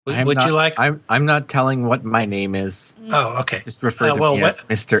Would you like? I'm not telling what my name is. Oh, okay. Just refer to me as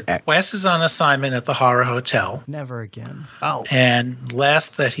Mr. X. Wes is on assignment at the Horror Hotel. Never again. Oh. And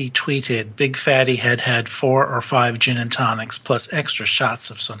last that he tweeted, Big Fatty had 4 or 5 gin and tonics plus extra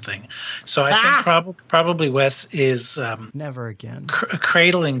shots of something. So I think probably Wes is never again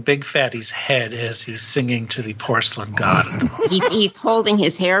cradling Big Fatty's head as he's singing to the porcelain god. He's holding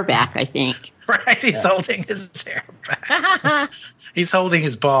his hair back, I think. Right, he's holding his hair back. He's holding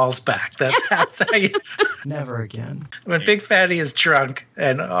his balls back. That's how you. Never again. When Big Fatty is drunk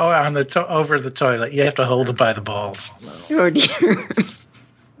and on the over the toilet, you have to hold it by the balls. Oh dear.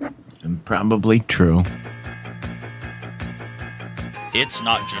 Probably true. It's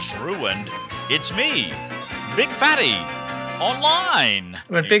not just ruined. It's me, Big Fatty, online.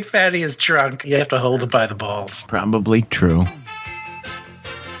 When Big Fatty is drunk, you have to hold it by the balls. Probably true.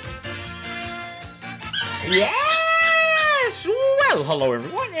 Yes! Well, hello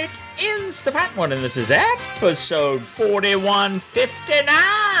everyone. It is the Fat One, and this is episode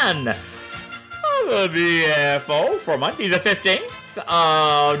 4159 of the BFO for Monday the 15th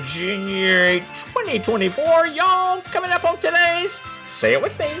of January 2024. Y'all, coming up on today's Say It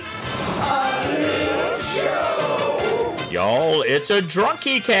With Me show. Y'all, it's a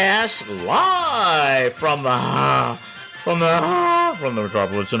Drunkie cast live from the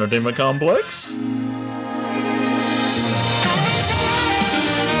Metropolis Entertainment Complex.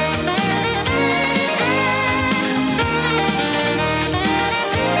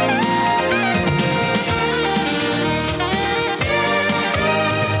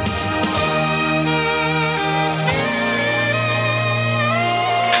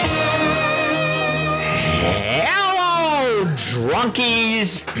 Hello,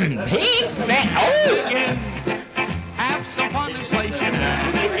 drunkies. Big fat. Have some fun inflation.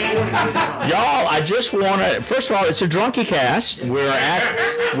 Y'all, I just want to. First of all, it's a Drunkie cast. We're at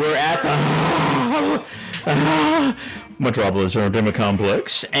the Metropolis Entertainment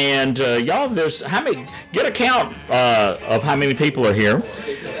Complex, and y'all, there's how many? Get a count of how many people are here.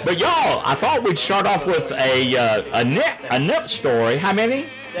 But y'all, I thought we'd start off with a nip story. How many?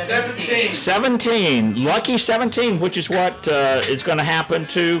 17. Lucky 17, which is what is going to happen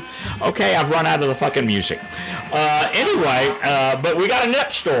to... Okay, I've run out of the fucking music. Anyway, but we got a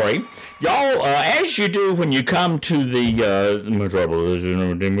nip story. Y'all, as you do when you come to the Metropolis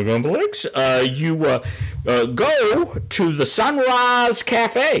Entertainment Complex, you go to the Sunrise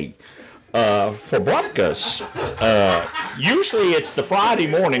Cafe for breakfast. Usually it's the Friday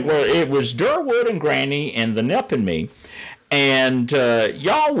morning where it was Durwood and Granny and the Nip and me. And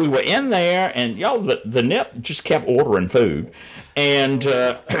y'all, we were in there, and y'all, the Nip just kept ordering food. And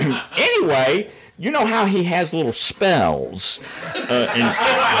anyway, you know how he has little spells,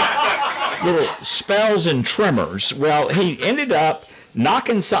 and tremors. Well, he ended up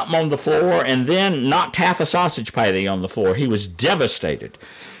knocking something on the floor and then knocked half a sausage patty on the floor. He was devastated.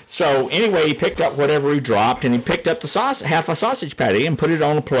 So anyway, he picked up whatever he dropped, and he picked up the half a sausage patty and put it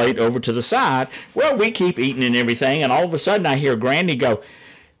on a plate over to the side. Well, we keep eating and everything, and all of a sudden I hear Granny go,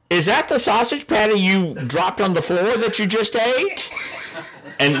 "Is that the sausage patty you dropped on the floor that you just ate?"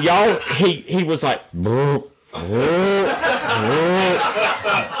 And y'all, he was like, "Brr, brr, brr."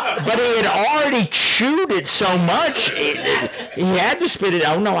 But he had already chewed it so much, he had to spit it.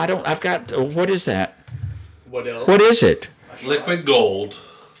 Oh no, I don't. I've got. What is that? What else? What is it? Liquid gold.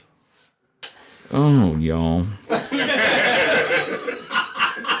 Oh, y'all.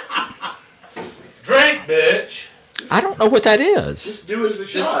 Drink, bitch. I don't know what that is. Just do it as a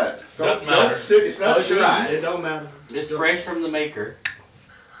shot. Doesn't matter. It's not your eyes. It don't matter. It's fresh from the maker.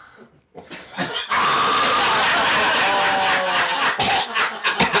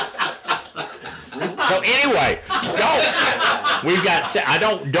 So anyway, we've got.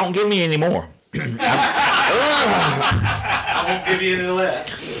 Don't give me any more. I won't give you any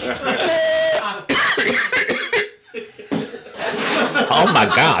less. Oh my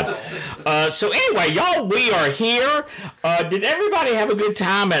God. So anyway, y'all, we are here. Did everybody have a good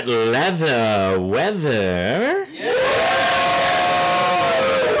time at Leather Weather? Yeah.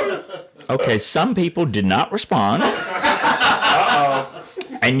 Okay, some people did not respond. Uh-oh.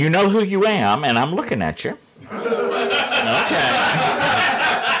 And you know who you am, and I'm looking at you. Okay.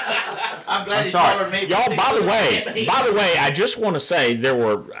 I'm sorry. Y'all, by the way, I just want to say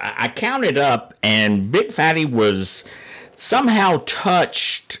I counted up, and Big Fatty was somehow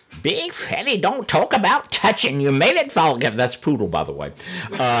touched. Big Fatty, don't talk about touching. You made it fall. That's Poodle, by the way.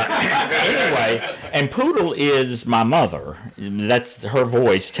 Anyway, and Poodle is my mother. That's her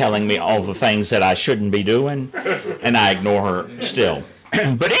voice telling me all the things that I shouldn't be doing, and I ignore her still.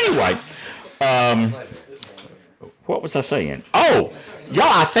 But anyway, What was I saying? Oh, y'all,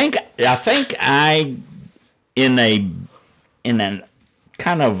 I think I in a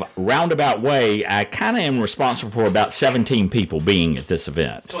kind of roundabout way, I kind of am responsible for about 17 people being at this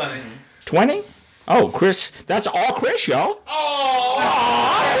event. 20. 20? Oh, Chris, that's all Chris, y'all.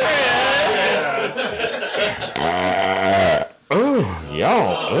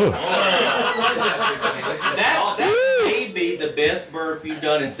 Y'all. That may be the best burp you've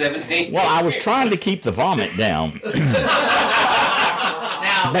done in 17 Well, I was trying to keep the vomit down.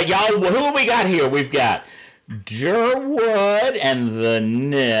 But y'all, who we got here? We've got Durwood and the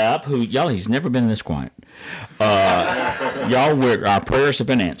Nip, who, y'all, he's never been this quiet. Y'all, our prayers have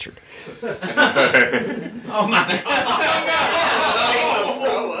been answered. Oh my God!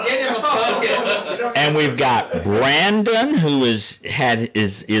 Get him a bucket. And we've got Brandon, who is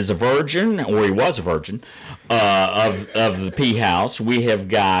a virgin, or he was a virgin, of the P House. We have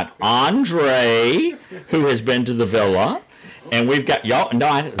got Andre, who has been to the villa, and we've got y'all. No,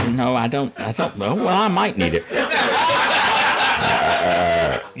 I don't know. Well, I might need it.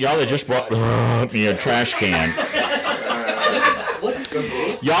 Y'all that just brought me a trash can.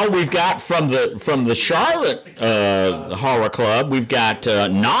 Y'all, we've got from the Charlotte Horror Club, we've got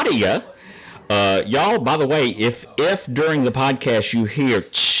Nadia. Y'all, by the way, if during the podcast you hear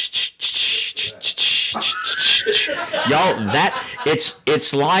y'all, that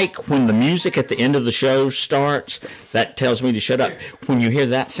it's like when the music at the end of the show starts, that tells me to shut up. When you hear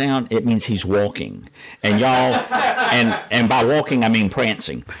that sound, it means he's walking. And y'all, and by walking I mean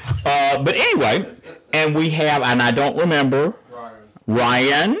prancing. But anyway, and we have, and I don't remember,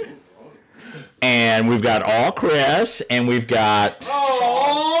 Ryan, and we've got all Chris, and we've got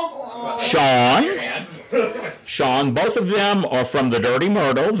Sean. Both of them are from the Dirty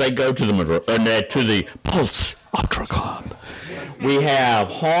Myrtle. They go to the Pulse Ultra Club. We have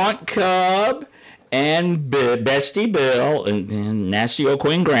Haunt Cub and Bestie Bill and Nasty Old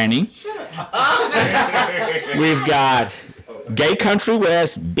Queen Granny. We've got Gay Country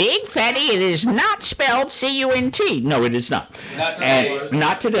West, Big Fatty. It is not spelled C-U-N-T. No, it is not.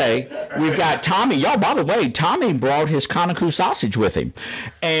 Not today. We've got Tommy. Y'all, by the way, Tommy brought his Conacu sausage with him.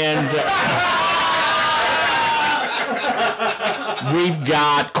 And we've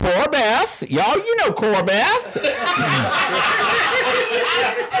got Corbeth. Y'all, you know Corbeth.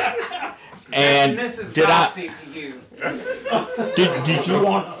 And did you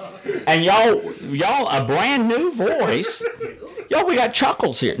want... And y'all, a brand new voice. Y'all, we got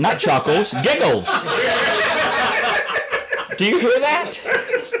Chuckles here. Not Chuckles, Giggles. Do you hear that?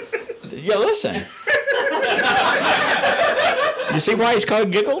 Yeah, listen. You see why he's called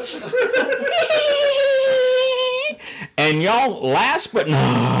Giggles? And y'all, last but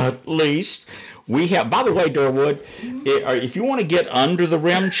not least, we have, by the way, Durwood, if you want to get under the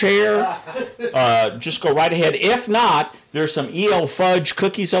rim chair, just go right ahead. If not, there's some E.L. Fudge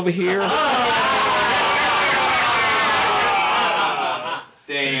cookies over here.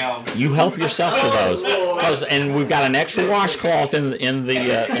 Damn. You help yourself to those. And we've got an extra washcloth in the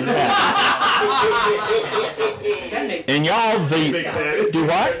back. And y'all, do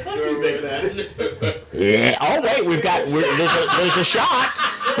what? Yeah. Oh wait, there's a shot.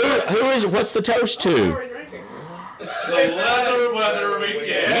 Who is? What's the toast to? Weather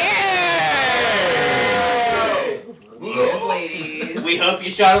weekend. We hope you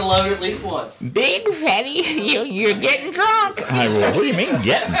shot and loaded at least once. Big Fatty, you're getting drunk. What do you mean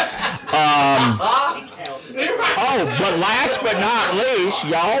getting? But last but not least,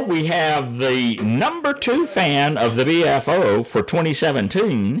 y'all, we have the number 2 fan of the BFO for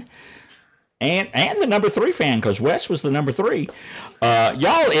 2017. And the number 3 fan, because Wes was the number 3.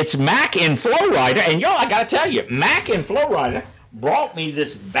 Y'all, it's Mac in Flowrider. And y'all, I got to tell you, Mac in Flowrider brought me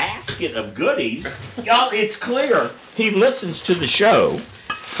this basket of goodies. Y'all, it's clear he listens to the show,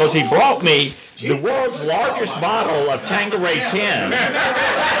 because he brought me the world's largest bottle of Tanqueray 10.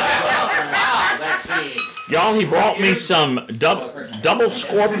 Y'all, he brought me some double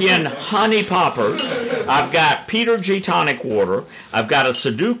scorpion honey poppers. I've got Peter G. tonic water. I've got a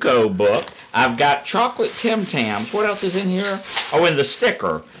Sudoku book. I've got chocolate Tim Tams. What else is in here? Oh, and the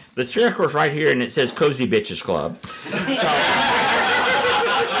sticker. The sticker's right here, and it says Cozy Bitches Club. So,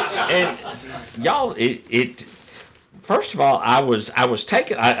 and y'all, it first of all, I was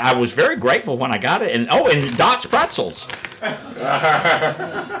taken. I was very grateful when I got it, and Dot's pretzels. And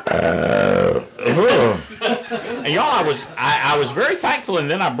y'all, I was very thankful, and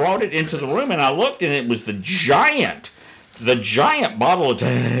then I brought it into the room, and I looked, and it was the giant bottle of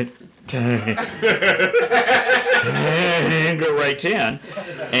Tanqueray 10,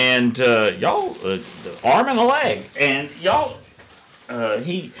 and y'all, arm and a leg, and y'all,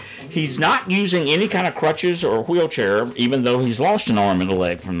 he's not using any kind of crutches or wheelchair, even though he's lost an arm and a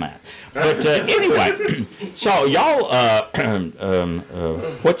leg from that. But anyway, so y'all,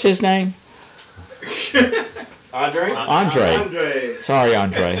 what's his name? Andre. Sorry,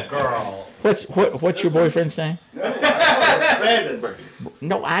 Andre. Girl. What's your boyfriend's name? Brandon.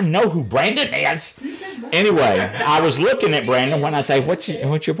 No, I know who Brandon is. Anyway, I was looking at Brandon when I say, what's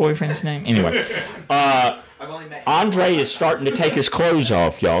your boyfriend's name? Anyway, Andre is starting to take his clothes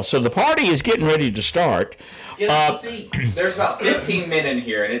off, y'all. So the party is getting ready to start. Get a seat. There's about 15 men in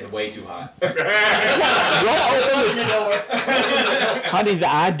here, and it's way too hot. Honey, the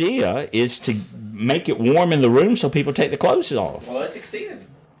idea is to make it warm in the room so people take the clothes off. Well, it succeeded.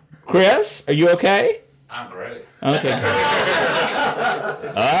 Chris, are you okay? I'm great. Okay.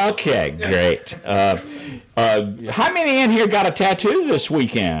 Okay, great. How many in here got a tattoo this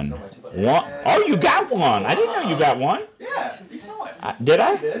weekend? One. Oh, you got one. I didn't know you got one. Yeah, you saw it. Did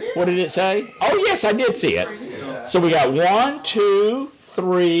I? What did it say? Oh, yes, I did see it. So we got 1, 2,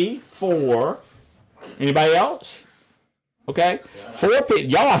 3, 4. Anybody else? Okay. 4 people.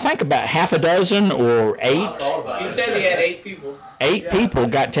 Y'all, I think about half a dozen or 8. He said he had 8 people. 8 people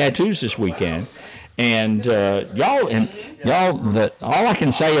got tattoos this weekend. And all I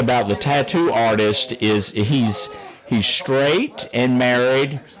can say about the tattoo artist is he's straight and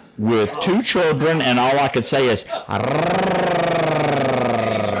married with 2 children, and all I could say is, He's trying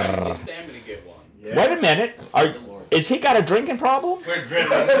to get Sammy to get one. wait a minute, is he got a drinking problem? We're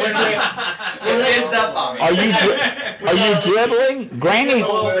dribbling. Are you dribbling?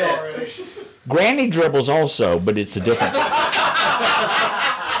 Granny dribbles also, but it's a different.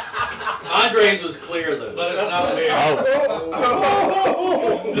 Andre's was clear though. But it's not me. Oh.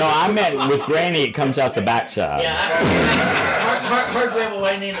 No, I meant with Granny it comes out the backside. Yeah, her dribble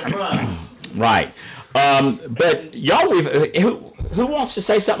ain't in the front. Right. But y'all, who wants to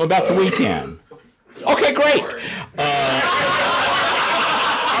say something about the weekend? Okay, great.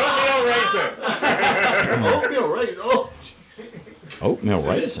 Oatmeal raisin. Oatmeal raisin. Oh, Oatmeal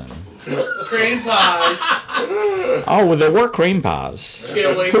raisin. Cream pies. Oh, well, there were cream pies.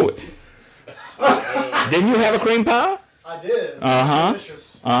 Chili. Didn't you have a cream pie? I did.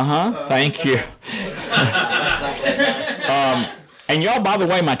 Delicious. Thank you. And y'all, by the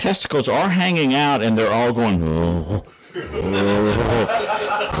way, my testicles are hanging out, and they're all going.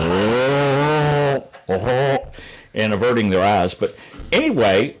 And averting their eyes. But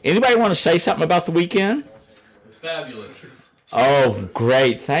anyway, anybody want to say something about the weekend? It's fabulous. Oh,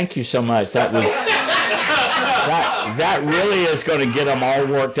 great! Thank you so much. That was that really is going to get them all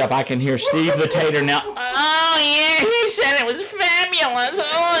worked up. I can hear Steve the Tater now. Oh yeah, he said it was fabulous.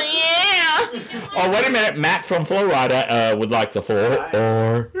 Oh yeah. Oh wait a minute, Matt from Florida would like the floor.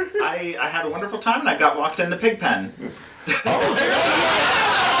 Or I had a wonderful time and I got locked in the pig pen.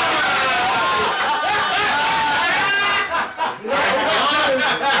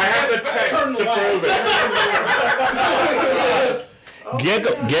 I have the text to prove it.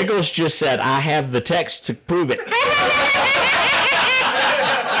 Giggles just said, "I have the text to prove it."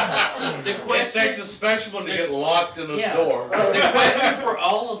 The It question, takes a special one to get locked in the door. the question for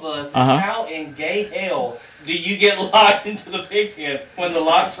all of us is Uh-huh. how in gay hell do you get locked into the pig pen when the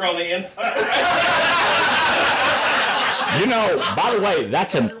locks are on the inside? You know, by the way,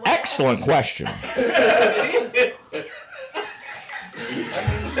 that's an excellent question.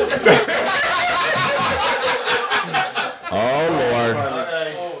 Oh Lord.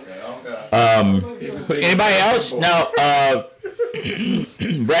 Anybody else? Now,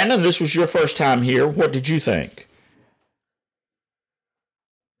 Brandon, this was your first time here. What did you think?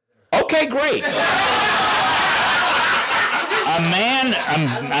 Okay, great. A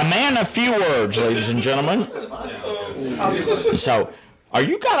man of few words, ladies and gentlemen. So, are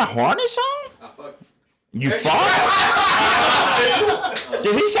you got a harness on? You fucked?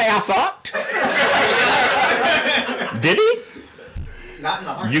 Did he say I fucked? Did he? Not in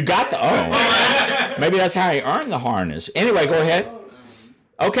the harness. You got the maybe that's how he earned the harness. Anyway, go ahead.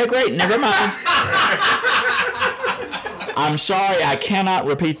 Okay, great. Never mind. I'm sorry, I cannot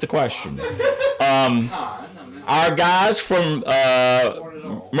repeat the question. Our guys from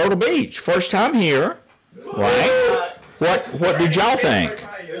Myrtle Beach, first time here, right? What did y'all think?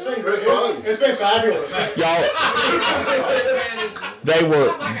 It's been good fun. It's been fabulous. Y'all, they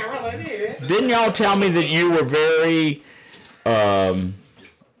were. Didn't y'all tell me that you were very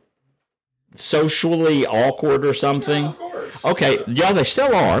socially awkward or something? Yeah, of course. Okay, y'all, they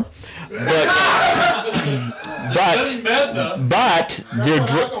still are, but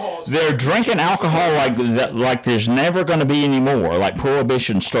they're drinking alcohol like there's never going to be any more. Like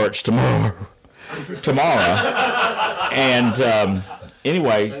prohibition starts tomorrow, and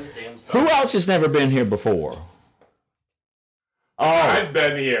Anyway, who else has never been here before? Oh, I've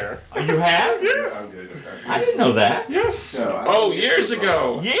been here. You have? Yes. I didn't know that. Yes. Years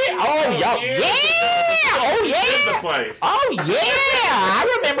ago. Yeah. Oh, yeah. Oh, yeah. The place. Oh, yeah. I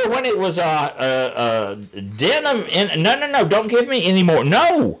remember when it was denim. No. Don't give me any more.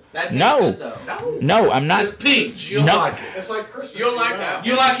 No. No, I'm not. It's peach. You'll like it. It's like Christmas. You'll like that.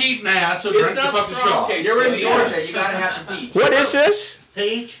 You like eating ass, so drink the fucking shot. You're in Georgia. You gotta have some peach. What is this?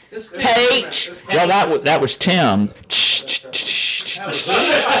 Peach. Peach. Well, that was Tim. It's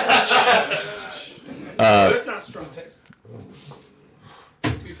not strong taste.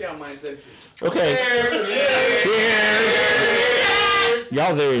 You tell mine's empty. Okay. Cheers.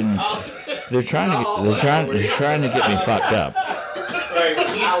 Y'all, they're trying to get me fucked up. Right. He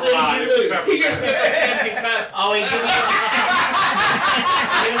just got that empty cup. Oh, he did.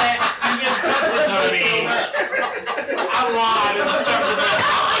 I lied.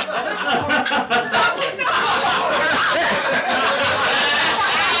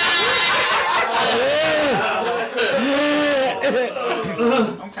 Okay.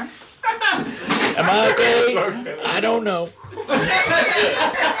 Am I okay? I don't know.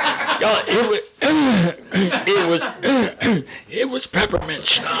 Y'all, it was peppermint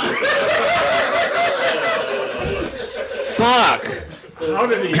schnapps. Fuck. How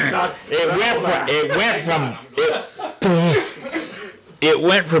did he not? It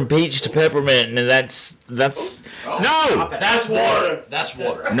went from peach to peppermint, and that's no. That's water. That's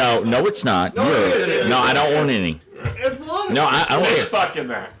water. No, it's not. No, I don't want any. It's water. No, I don't care. Fucking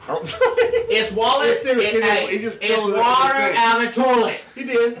that. It's water. It's water out of the toilet. He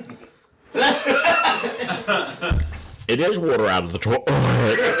did. It is water out of the toilet.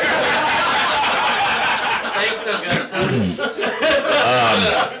 Thanks, Augusta.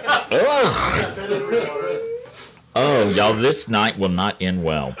 Oh, y'all, this night will not end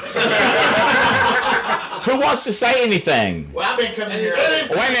well. Who wants to say anything? Well, I've been coming here. Wait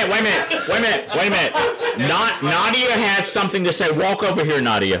a minute. Nadia has something to say. Walk over here,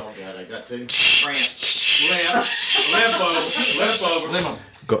 Nadia. Oh, God, I got to. Limp over.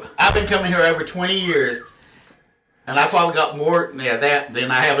 Go. I've been coming here over 20 years, and I probably got more than that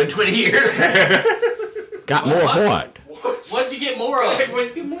than I have in 20 years. Got more of what? What did you get more of? What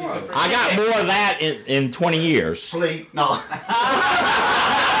did you get more of? I got more of that in 20 years. Sleep. No.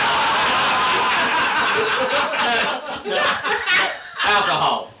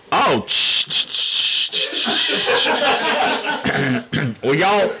 Alcohol. Oh. Well,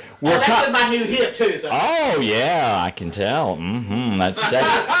 y'all. That's my new hit too. So. Oh yeah, I can tell. That's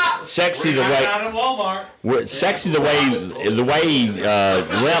sexy the way. Out of Walmart. Sexy the way he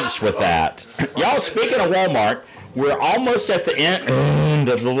limps with that. Y'all, speaking of Walmart, we're almost at the end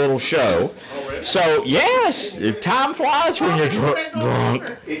of the little show. So yes, time flies when you're drunk.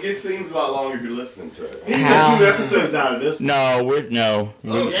 It just seems a lot longer if you're listening to it. You get 2 episodes out of this. No. We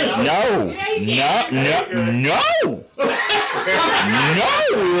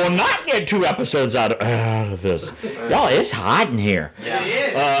will not get 2 episodes out of this. Y'all, it's hot in here. Yeah, it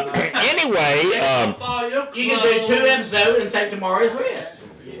is. Anyway, you can do 2 episodes and take tomorrow's rest.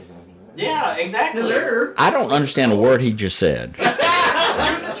 Yeah, exactly. I don't understand a word he just said. 2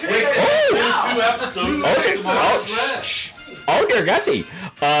 episodes. Oh dear Gussie.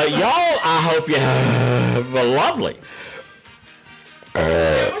 Y'all, I hope you have a lovely,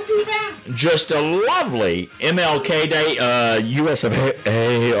 just a lovely MLK Day, US of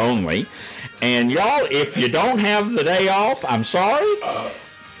A only. And y'all, if you don't have the day off, I'm sorry.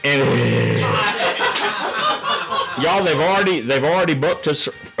 And y'all, they've already booked us.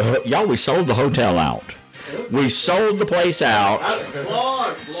 Y'all, we sold the hotel out. We sold the place out.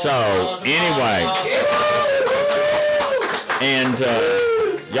 So anyway, and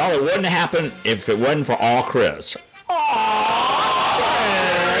y'all, it wouldn't happen if it wasn't for all Chris.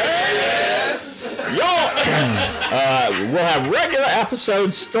 Y'all, we'll have regular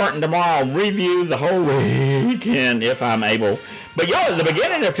episodes starting tomorrow. Review the whole weekend if I'm able. But y'all, at the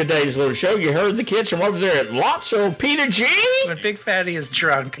beginning of today's little show, you heard the kids from over there at Lotso Peter G. When Big Fatty is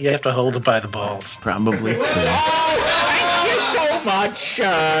drunk, you have to hold it by the balls. Probably. Oh, thank you so much,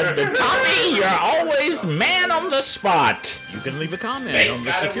 Tommy. You're always man on the spot. You can leave a comment on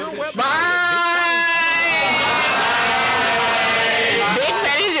the secure website. Bye. Big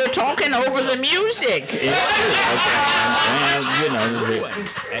Fatty, they're talking over the music. It's true.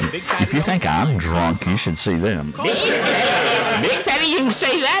 Okay. If you think I'm drunk, you should see them. Big Fatty, you can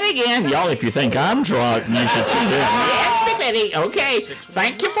say that again. Y'all, if you think I'm drunk, you should see them. Yes, Big Fatty. Okay.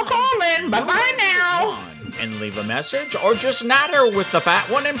 Thank you for calling. Bye-bye now. And leave a message or just natter with the fat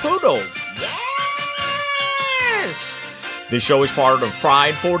one and Poodle. Yes. This show is part of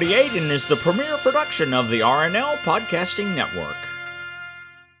Pride 48 and is the premier production of the RNL Podcasting Network.